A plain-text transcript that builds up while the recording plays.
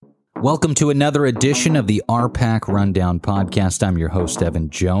Welcome to another edition of the RPAC Rundown Podcast. I'm your host,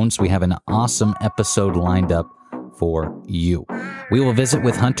 Evan Jones. We have an awesome episode lined up for you. We will visit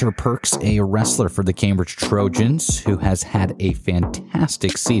with Hunter Perks, a wrestler for the Cambridge Trojans, who has had a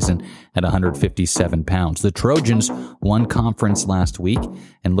fantastic season at 157 pounds. The Trojans won conference last week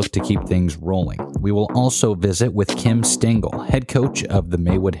and look to keep things rolling. We will also visit with Kim Stengel, head coach of the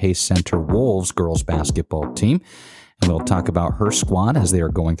Maywood Hayes Center Wolves girls basketball team, and we'll talk about her squad as they are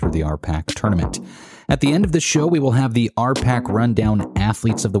going through the RPAC tournament. At the end of the show, we will have the RPAC Rundown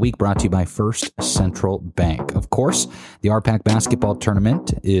Athletes of the Week brought to you by First Central Bank. Of course, the RPAC basketball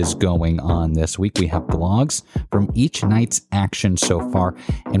tournament is going on this week. We have blogs from each night's action so far,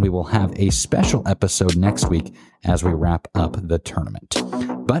 and we will have a special episode next week as we wrap up the tournament.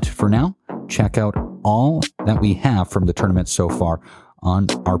 But for now, check out all that we have from the tournament so far on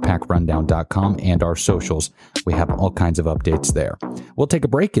rpacrundown.com and our socials. We have all kinds of updates there. We'll take a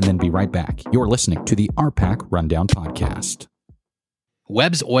break and then be right back. You're listening to the RPAC Rundown Podcast.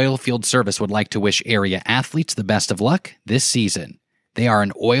 Webb's Oil Field Service would like to wish area athletes the best of luck this season. They are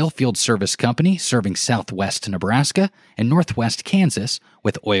an oil field service company serving southwest Nebraska and northwest Kansas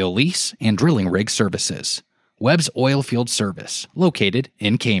with oil lease and drilling rig services. Webb's Oil Field Service, located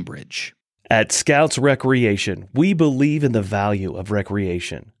in Cambridge. At Scouts Recreation, we believe in the value of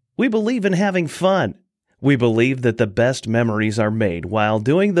recreation. We believe in having fun. We believe that the best memories are made while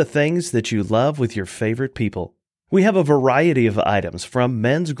doing the things that you love with your favorite people. We have a variety of items from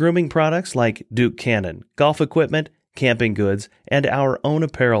men's grooming products like Duke Cannon, golf equipment, camping goods, and our own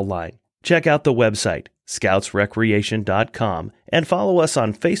apparel line. Check out the website, scoutsrecreation.com, and follow us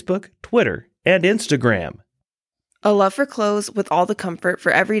on Facebook, Twitter, and Instagram. A love for clothes with all the comfort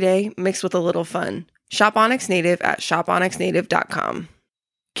for every day mixed with a little fun. Shop Onyx Native at shoponyxnative.com.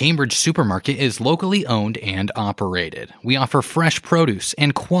 Cambridge Supermarket is locally owned and operated. We offer fresh produce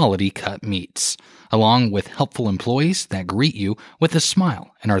and quality cut meats, along with helpful employees that greet you with a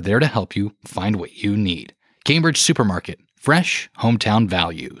smile and are there to help you find what you need. Cambridge Supermarket, fresh hometown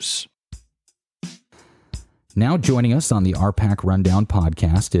values. Now joining us on the RPAC Rundown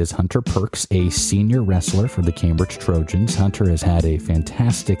podcast is Hunter Perks, a senior wrestler for the Cambridge Trojans. Hunter has had a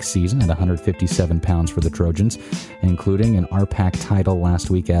fantastic season at 157 pounds for the Trojans, including an RPAC title last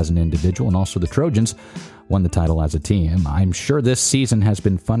week as an individual, and also the Trojans won the title as a team. I'm sure this season has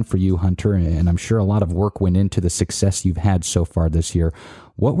been fun for you, Hunter, and I'm sure a lot of work went into the success you've had so far this year.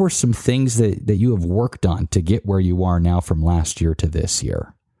 What were some things that you have worked on to get where you are now from last year to this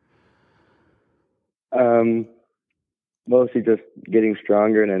year? Mostly just getting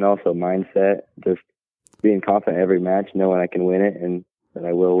stronger, and then also mindset, just being confident every match, knowing I can win it and that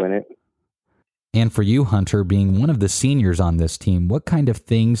I will win it. And for you, Hunter, being one of the seniors on this team, what kind of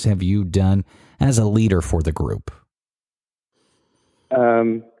things have you done as a leader for the group?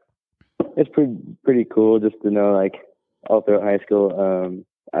 It's pretty cool just to know, like, all throughout high school,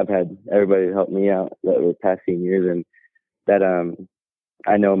 I've had everybody help me out that were past seniors, and that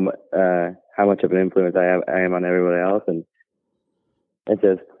I know how much of an influence I am on everybody else, and it's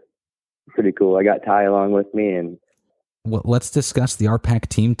just pretty cool. I got Ty along with me. And well, let's discuss the RPAC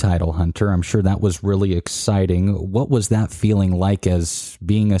Team Title, Hunter. I'm sure that was really exciting. What was that feeling like as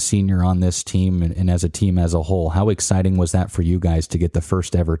being a senior on this team and as a team as a whole? How exciting was that for you guys to get the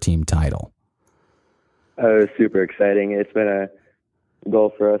first ever team title? It was super exciting. It's been a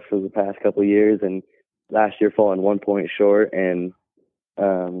goal for us for the past couple of years, and last year falling 1 point short, and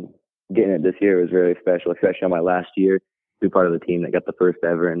getting it this year was really special, especially on my last year to be part of the team that got the first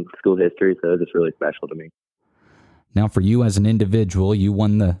ever in school history. So it was just really special to me. Now, for you as an individual, you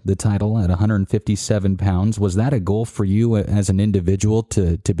won the title at 157 pounds. Was that a goal for you as an individual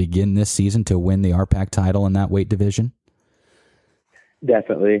to begin this season to win the RPAC title in that weight division?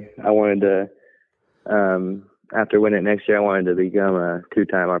 Definitely. I wanted to, after winning it next year, I wanted to become a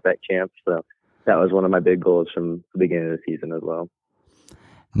 2-time RPAC champ. So that was one of my big goals from the beginning of the season as well.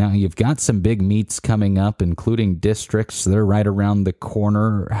 Now, you've got some big meets coming up, including districts. They're right around the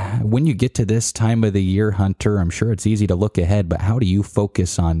corner. When you get to this time of the year, Hunter, I'm sure it's easy to look ahead, but how do you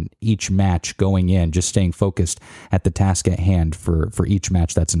focus on each match going in, just staying focused at the task at hand for each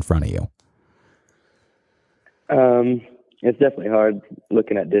match that's in front of you? It's definitely hard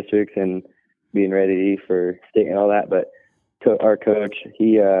looking at districts and being ready for state and all that, but our coach,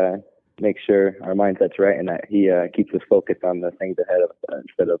 he make sure our mindset's right and that he keeps us focused on the things ahead of us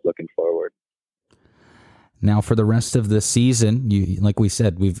instead of looking forward. Now, for the rest of the season, like we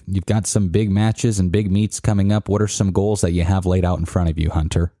said, you've got some big matches and big meets coming up. What are some goals that you have laid out in front of you,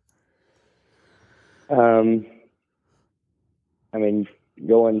 Hunter? I mean,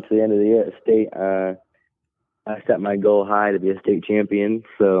 going to the end of the year at state, I set my goal high to be a state champion.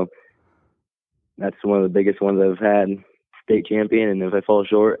 So that's one of the biggest ones I've had, state champion. And if I fall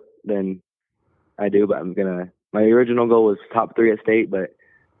short, then I do. But my original goal was top 3 at state, but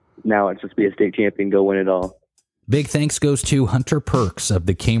now it's just be a state champion, go win it all. Big thanks goes to Hunter Perks of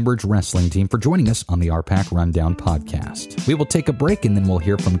the Cambridge wrestling team for joining us on the RPAC Rundown podcast. We will take a break and then we'll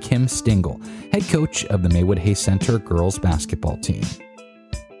hear from Kim Stengel, head coach of the Maywood Hay Center girls basketball team.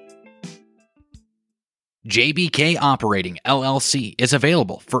 JBK Operating LLC is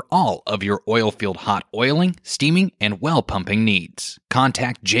available for all of your oil field hot oiling, steaming, and well pumping needs.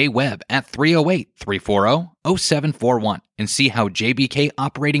 Contact Jay Webb at 308-340-0741 and see how JBK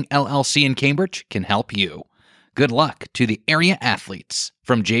Operating LLC in Cambridge can help you. Good luck to the area athletes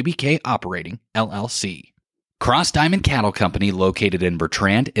from JBK Operating LLC. Cross Diamond Cattle Company, located in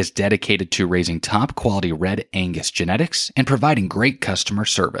Bertrand, is dedicated to raising top-quality Red Angus genetics and providing great customer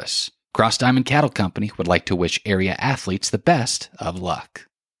service. Cross Diamond Cattle Company would like to wish area athletes the best of luck.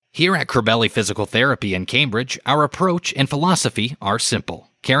 Here at Corbelli Physical Therapy in Cambridge, our approach and philosophy are simple.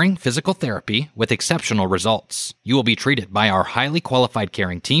 Caring physical therapy with exceptional results. You will be treated by our highly qualified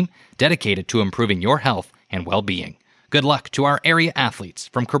caring team dedicated to improving your health and well-being. Good luck to our area athletes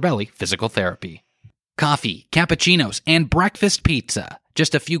from Corbelli Physical Therapy. Coffee, cappuccinos, and breakfast pizza.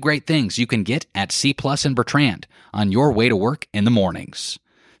 Just a few great things you can get at C Plus in Bertrand on your way to work in the mornings.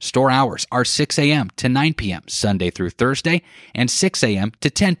 Store hours are 6 a.m. to 9 p.m. Sunday through Thursday and 6 a.m. to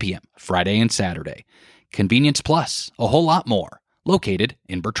 10 p.m. Friday and Saturday. Convenience plus, a whole lot more. Located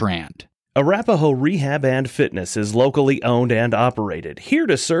in Bertrand. Arapahoe Rehab and Fitness is locally owned and operated, here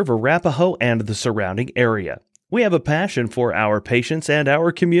to serve Arapahoe and the surrounding area. We have a passion for our patients and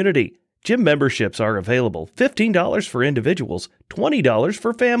our community. Gym memberships are available, $15 for individuals, $20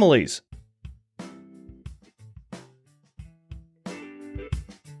 for families.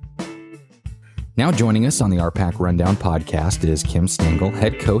 Now joining us on the RPAC Rundown podcast is Kim Stengel,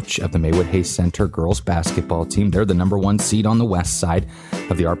 head coach of the Maywood Hay Center girls basketball team. They're the number 1 seed on the west side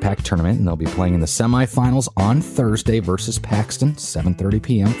of the RPAC tournament, and they'll be playing in the semifinals on Thursday versus Paxton, 7:30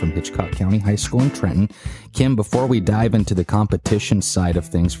 p.m. from Hitchcock County High School in Trenton. Kim, before we dive into the competition side of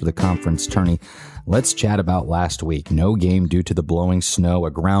things for the conference tourney, let's chat about last week. No game due to the blowing snow, a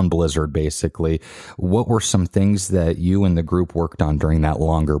ground blizzard basically. What were some things that you and the group worked on during that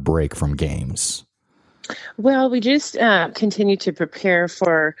longer break from games? Well, we just continue to prepare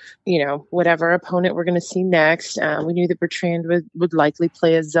for, whatever opponent we're going to see next. We knew that Bertrand would likely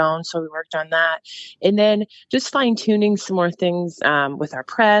play a zone, so we worked on that. And then just fine-tuning some more things with our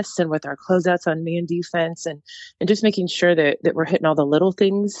press and with our closeouts on man defense and just making sure that we're hitting all the little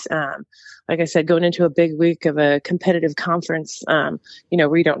things. Like I said, going into a big week of a competitive conference,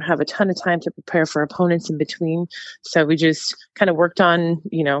 we don't have a ton of time to prepare for opponents in between. So we just kind of worked on,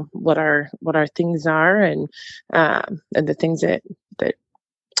 what our things are and the things that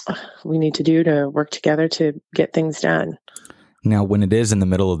we need to do to work together to get things done. Now, when it is in the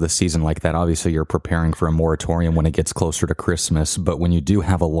middle of the season like that, obviously you're preparing for a moratorium when it gets closer to Christmas. But when you do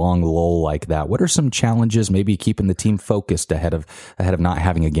have a long lull like that, what are some challenges maybe keeping the team focused ahead of not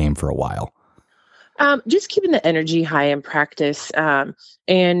having a game for a while? Just keeping the energy high in practice and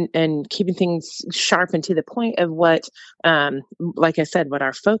keeping things sharp and to the point of what, like I said, what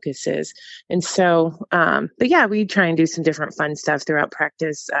our focus is. And so, but yeah, we try and do some different fun stuff throughout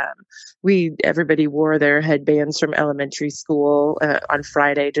practice. Everybody wore their headbands from elementary school on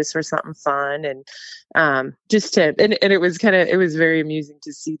Friday just for something fun and it was very amusing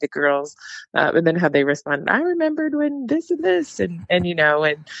to see the girls and then how they responded. I remembered when this and this and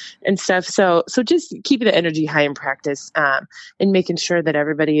stuff. So just keeping the energy high in practice and making sure that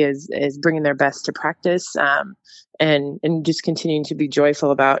everybody is bringing their best to practice and just continuing to be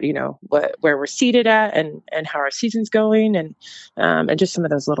joyful about where we're seated at and how our season's going and just some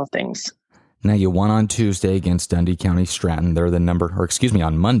of those little things. Now, you won on Tuesday against Dundee County Stratton. They're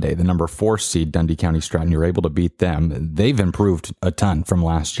on Monday, the number 4 seed Dundee County Stratton. You're able to beat them. They've improved a ton from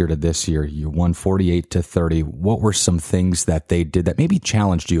last year to this year. You won 48-30. What were some things that they did that maybe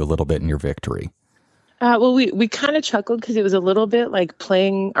challenged you a little bit in your victory? Well, we kind of chuckled because it was a little bit like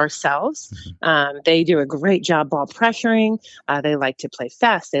playing ourselves. They do a great job ball pressuring. They like to play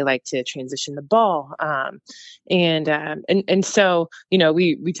fast. They like to transition the ball. And so,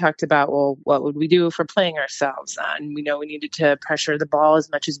 we talked about, well, what would we do if we're playing ourselves? And we know we needed to pressure the ball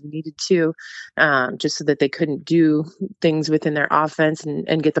as much as we needed to, just so that they couldn't do things within their offense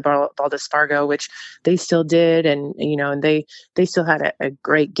and get the ball to Spargo, which they still did. And they still had a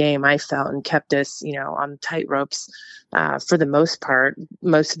great game, I felt, and kept us, on tight ropes for the most part,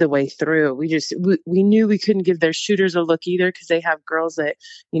 most of the way through. We knew we couldn't give their shooters a look either because they have girls that,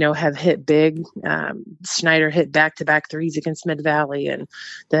 have hit big. Schneider hit back-to-back threes against Mid-Valley, and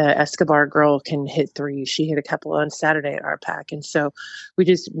the Escobar girl can hit threes. She hit a couple on Saturday at RPAC. And so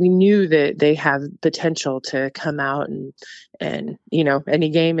we knew that they have potential to come out and any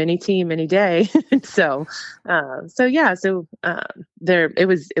game, any team, any day. So it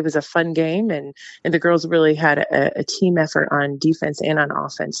was a fun game, and the girls really had a team effort on defense and on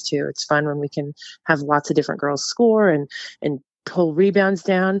offense too. It's fun when we can have lots of different girls score and pull rebounds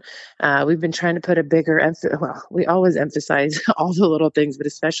down. We've been trying to put a bigger we always emphasize all the little things, but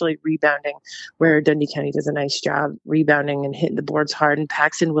especially rebounding, where Dundee County does a nice job rebounding and hitting the boards hard, and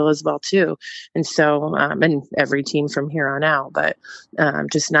Paxton will as well too. And so, and every team from here on out, but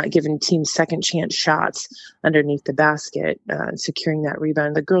just not giving teams second chance shots underneath the basket, securing that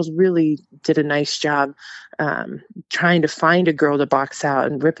rebound. The girls really did a nice job trying to find a girl to box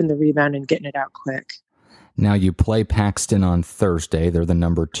out and ripping the rebound and getting it out quick. Now you play Paxton on Thursday. They're the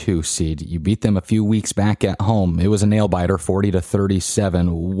number 2 seed. You beat them a few weeks back at home. It was a nail biter,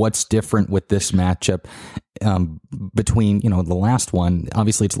 40-37. What's different with this matchup between, the last one?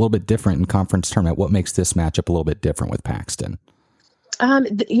 Obviously, it's a little bit different in conference tournament. What makes this matchup a little bit different with Paxton?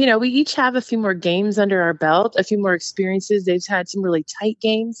 We each have a few more games under our belt, a few more experiences. They've had some really tight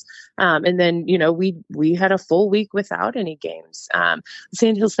games. And then, we had a full week without any games. The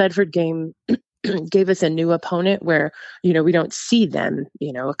Sand Hills Bedford game gave us a new opponent where, we don't see them,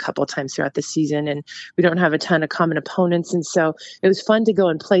 a couple of times throughout the season, and we don't have a ton of common opponents. And so it was fun to go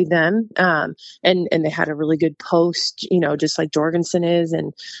and play them. And they had a really good post, just like Jorgensen is.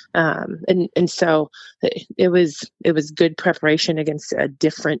 And so it was good preparation against a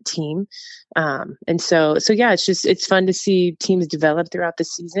different team. And so it's fun to see teams develop throughout the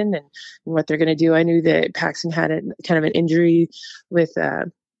season and what they're going to do. I knew that Paxton had kind of an injury with,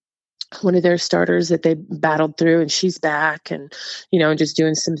 one of their starters that they battled through, and she's back, and just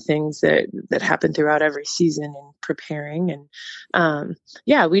doing some things that happen throughout every season and preparing. And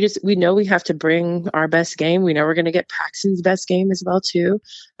we know we have to bring our best game. We know we're going to get Paxton's best game as well too.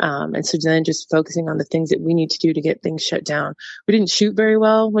 And so then just focusing on the things that we need to do to get things shut down. We didn't shoot very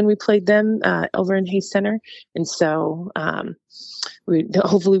well when we played them over in Hayes Center, and so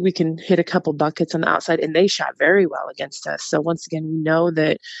hopefully we can hit a couple buckets on the outside, and they shot very well against us. So once again, we know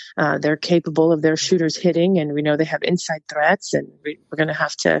that they're capable of their shooters hitting, and we know they have inside threats, and we're going to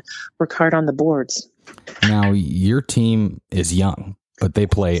have to work hard on the boards. Now, your team is young, but they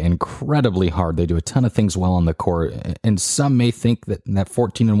play incredibly hard. They do a ton of things well on the court, and some may think that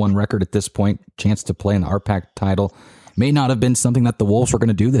 14-1 record at this point, chance to play in the RPAC title, may not have been something that the Wolves were going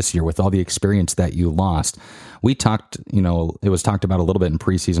to do this year with all the experience that you lost. We talked, it was talked about a little bit in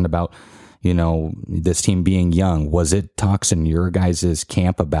preseason about, this team being young. Was it talks in your guys'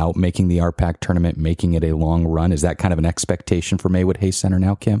 camp about making the RPAC tournament, making it a long run? Is that kind of an expectation for Maywood Hayes Center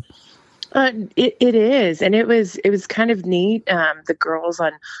now, Kim? It is. And it was kind of neat. The girls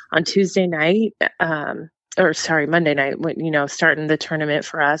on Tuesday night, Monday night, when, starting the tournament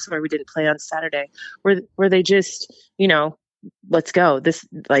for us, where we didn't play on Saturday, where they just, let's go. This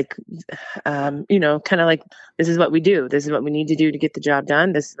kind of like, this is what we do. This is what we need to do to get the job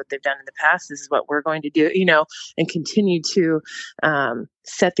done. This is what they've done in the past. This is what we're going to do, and continue to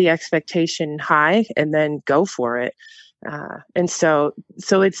set the expectation high and then go for it. And so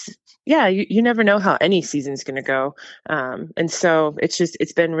it's, you never know how any season's going to go. And so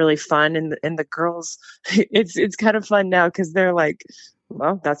it's been really fun. And the girls, it's kind of fun now because they're like,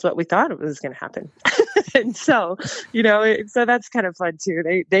 well, that's what we thought it was going to happen. And so, so that's kind of fun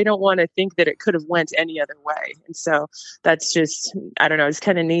too. They don't want to think that it could have went any other way. And so that's just, I don't know, it's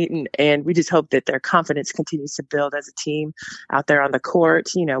kind of neat. And we just hope that their confidence continues to build as a team out there on the court,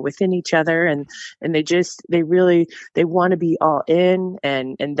 within each other. And they want to be all in.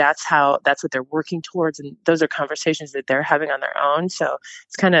 And that's what they're working towards. And those are conversations that they're having on their own. So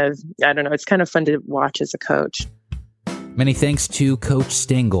it's kind of, I don't know, it's kind of fun to watch as a coach. Many thanks to Coach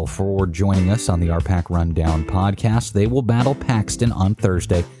Stengel for joining us on the RPAC Rundown podcast. They will battle Paxton on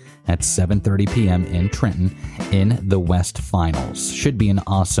Thursday at 7:30 p.m. in Trenton in the West Finals. Should be an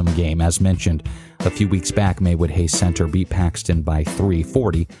awesome game. As mentioned, a few weeks back, Maywood Hayes Center beat Paxton by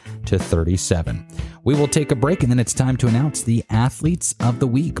 40-37. We will take a break, and then it's time to announce the Athletes of the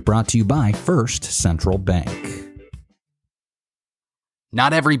Week, brought to you by First Central Bank.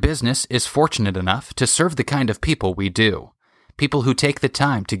 Not every business is fortunate enough to serve the kind of people we do. People who take the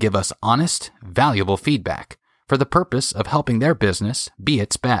time to give us honest, valuable feedback for the purpose of helping their business be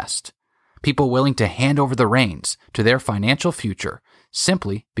its best. People willing to hand over the reins to their financial future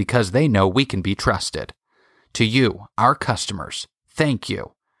simply because they know we can be trusted. To you, our customers, thank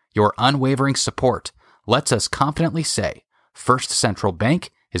you. Your unwavering support lets us confidently say First Central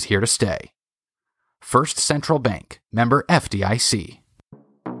Bank is here to stay. First Central Bank, member FDIC.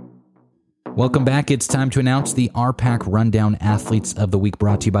 Welcome back. It's time to announce the RPAC Rundown Athletes of the Week,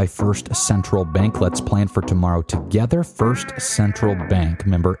 brought to you by First Central Bank. Let's plan for tomorrow together. First Central Bank,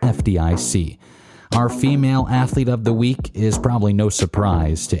 member FDIC. Our female athlete of the week is probably no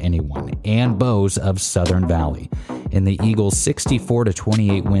surprise to anyone, Ann Bowes of Southern Valley. In the Eagles'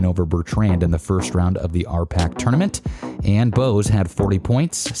 64-28 win over Bertrand in the first round of the RPAC tournament, Ann Bowes had 40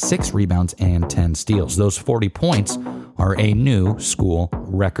 points, 6 rebounds, and 10 steals. Those 40 points are a new school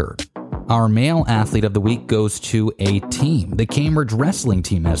record. Our male athlete of the week goes to a team, the Cambridge wrestling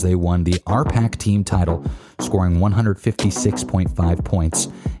team, as they won the RPAC Team Title, scoring 156.5 points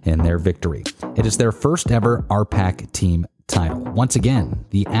in their victory. It is their first ever RPAC Team Title. Once again,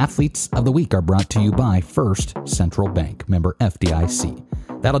 the athletes of the week are brought to you by First Central Bank, member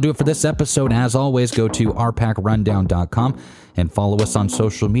FDIC. That'll do it for this episode. As always, go to rpacrundown.com and follow us on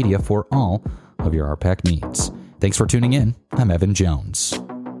social media for all of your RPAC needs. Thanks for tuning in. I'm Evan Jones.